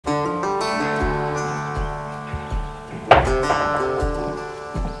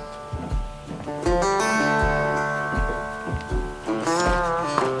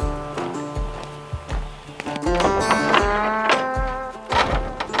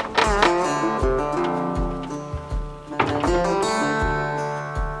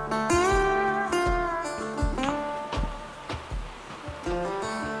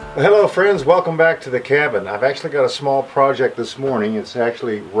friends, welcome back to the cabin. I've actually got a small project this morning. It's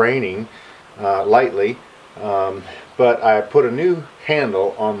actually raining lightly, but I put a new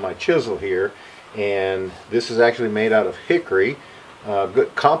handle on my chisel here, and this is actually made out of hickory.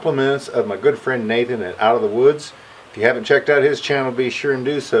 Good compliments of my good friend Nathan at Out of the Woods. If you haven't checked out his channel, be sure and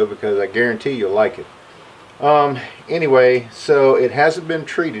do so, because I guarantee you'll like it. Anyway, so it hasn't been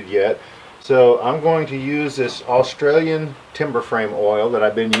treated yet. So I'm going to use this Australian timber frame oil that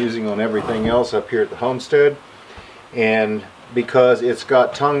I've been using on everything else up here at the homestead, and because it's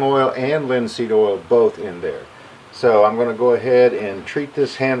got tung oil and linseed oil both in there. So I'm going to go ahead and treat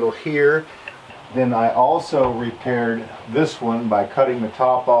this handle here. Then I also repaired this one by cutting the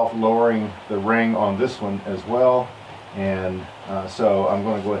top off, lowering the ring on this one as well, and so I'm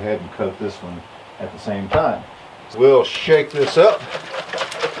going to go ahead and coat this one at the same time. We'll shake this up,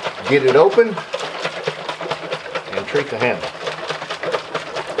 get it open, and treat the handle.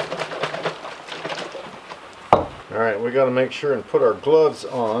 Alright, we got to make sure and put our gloves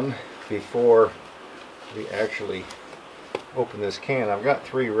on before we actually open this can. I've got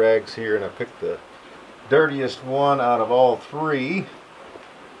 3 rags here, and I picked the dirtiest one out of all 3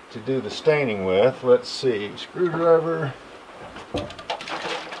 to do the staining with. Let's see, screwdriver.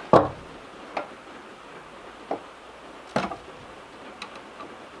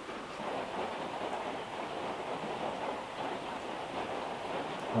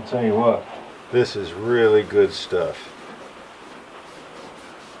 I'll tell you what, this is really good stuff.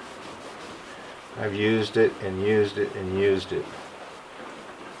 I've used it and used it and used it.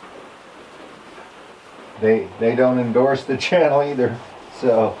 They don't endorse the channel either,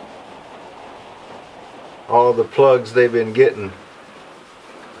 so all the plugs they've been getting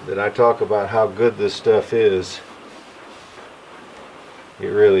that I talk about how good this stuff is, it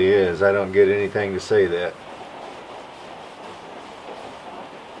really is. I don't get anything to say that.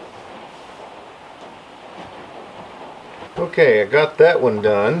 Okay, I got that one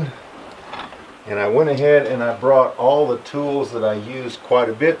done, and I went ahead and I brought all the tools that I used quite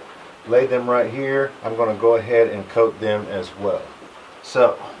a bit, laid them right here. I'm going to go ahead and coat them as well.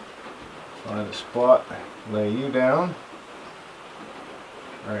 So, find a spot, lay you down,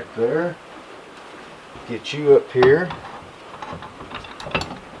 right there, get you up here.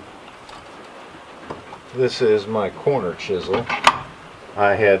 This is my corner chisel.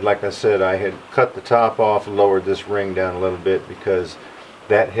 I had, like I said, I had cut the top off, lowered this ring down a little bit because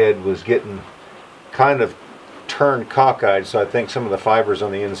that head was getting kind of turned cockeyed, so I think some of the fibers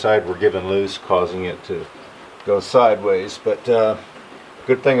on the inside were giving loose, causing it to go sideways. But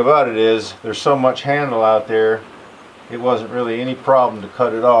good thing about it is there's so much handle out there, it wasn't really any problem to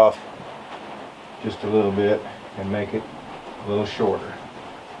cut it off just a little bit and make it a little shorter.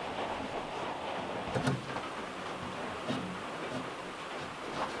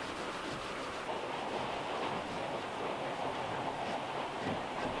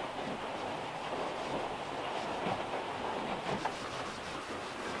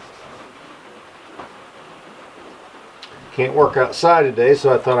 Can't work outside today,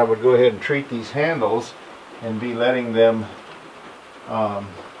 so I thought I would go ahead and treat these handles and be letting them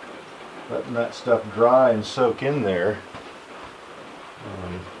letting that stuff dry and soak in there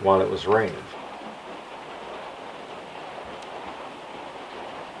while it was raining.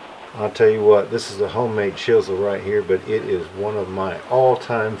 I'll tell you what, this is a homemade chisel right here, but it is one of my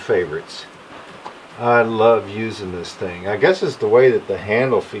all-time favorites. I love using this thing. I guess it's the way that the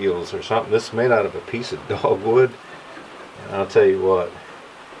handle feels or something. This is made out of a piece of dogwood. I'll tell you what,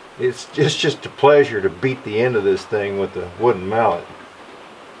 it's just a pleasure to beat the end of this thing with a wooden mallet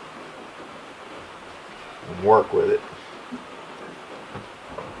and work with it.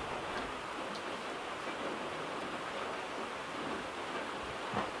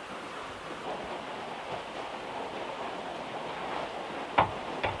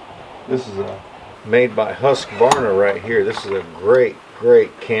 This is made by Husqvarna right here. This is a great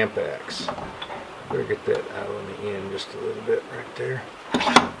camp axe. Better get that out on the end just a little bit right there.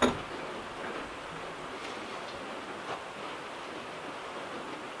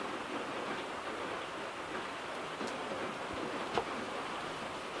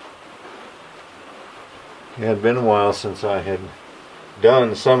 It had been a while since I had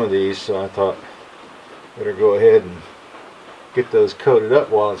done some of these, so I thought better go ahead and get those coated up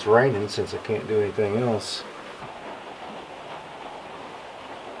while it's raining, since I can't do anything else.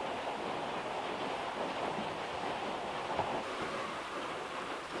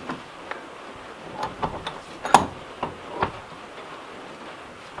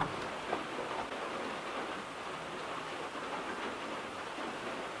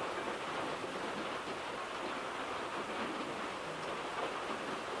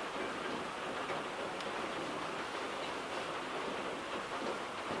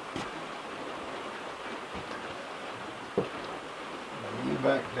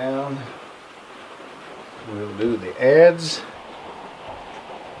 back down. We'll do the adze.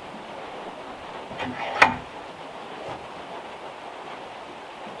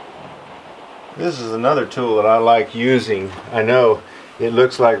 This is another tool that I like using. I know it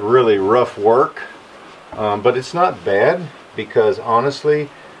looks like really rough work, but it's not bad because honestly,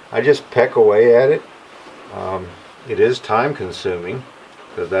 I just peck away at it. It is time consuming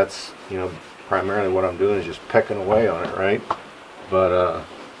because that's, you know, primarily what I'm doing is just pecking away on it, right? But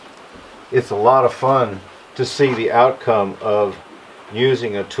it's a lot of fun to see the outcome of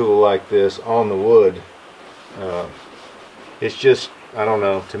using a tool like this on the wood. It's just, I don't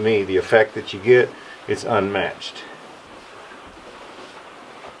know, to me the effect that you get, it's unmatched.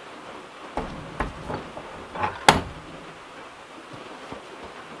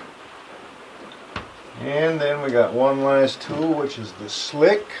 And then we got one last tool, which is the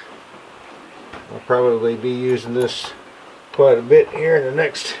slick. I'll probably be using this quite a bit here in the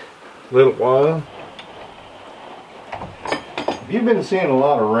next little while. If you've been seeing a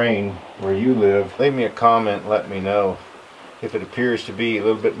lot of rain where you live, leave me a comment and let me know if it appears to be a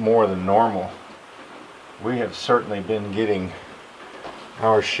little bit more than normal. We have certainly been getting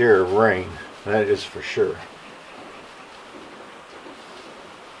our share of rain, that is for sure.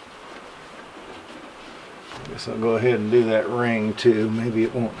 I guess I'll go ahead and do that ring too. Maybe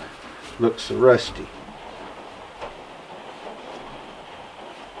it won't look so rusty.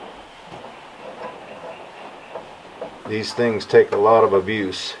 These things take a lot of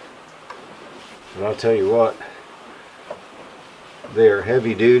abuse, but I'll tell you what, they are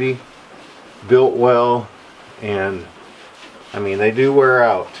heavy duty, built well, and I mean they do wear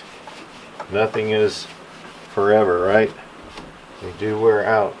out. Nothing is forever, right? They do wear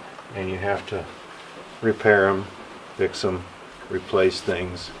out and you have to repair them, fix them, replace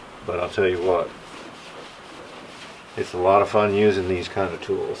things. But I'll tell you what, it's a lot of fun using these kind of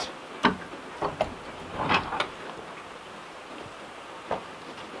tools.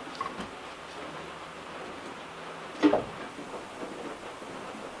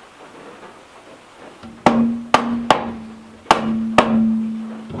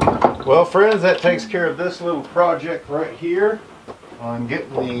 Well friends, that takes care of this little project right here on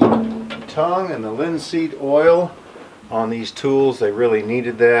getting the tongue and the linseed oil on these tools. They really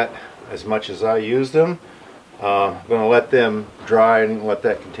needed that as much as I used them. I'm going to let them dry and let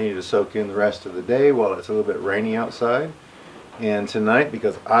that continue to soak in the rest of the day while it's a little bit rainy outside. And tonight,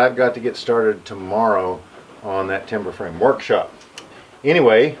 because I've got to get started tomorrow on that timber frame workshop.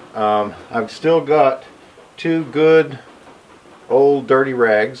 Anyway, I've still got two good old dirty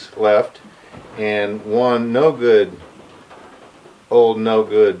rags left and one no good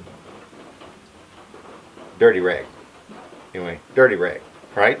dirty rag. Anyway, dirty rag,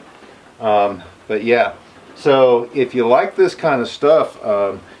 right? But yeah, so if you like this kind of stuff,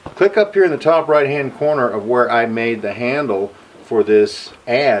 click up here in the top right hand corner of where I made the handle for this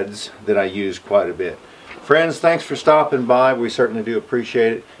adze that I use quite a bit. Friends, thanks for stopping by. We certainly do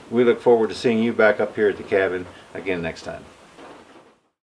appreciate it. We look forward to seeing you back up here at the cabin again next time.